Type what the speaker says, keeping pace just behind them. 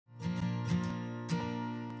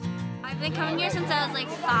been coming here since I was like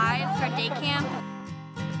 5 for day camp.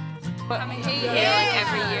 Coming here like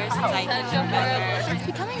every year since I can remember. It's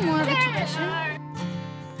becoming more of a tradition.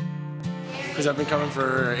 Because I've been coming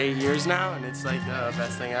for 8 years now, and it's like the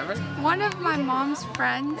best thing ever. One of my mom's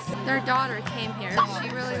friends, their daughter came here. She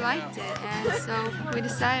really liked it, and so we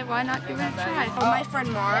decided why not give it a try. My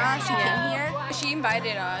friend Mara, she came here. She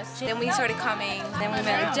invited us. Then we started coming. Then we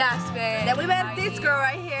met Jasmine. Then we met this girl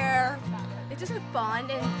right here. It's just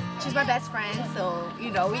fun, and she's my best friend, so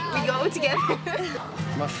you know we go together.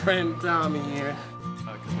 My friend Tommy here.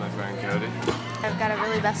 Because my friend Cody. I've got a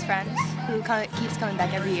really best friend who keeps coming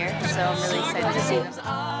back every year, so I'm really excited to see them.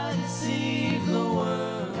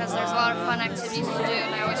 Because there's a lot of fun activities to do,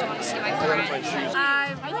 and I always want to see my friends.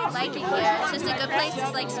 I really like it here. It's just a good place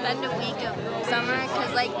to like spend a week of summer,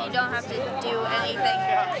 because like you don't have to do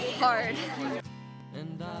anything hard.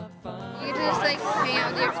 You can just like hang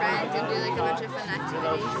out with your friends and do like a bunch of fun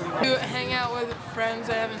activities. To hang out with friends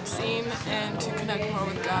I haven't seen and to connect more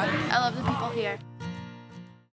with God. I love the people here.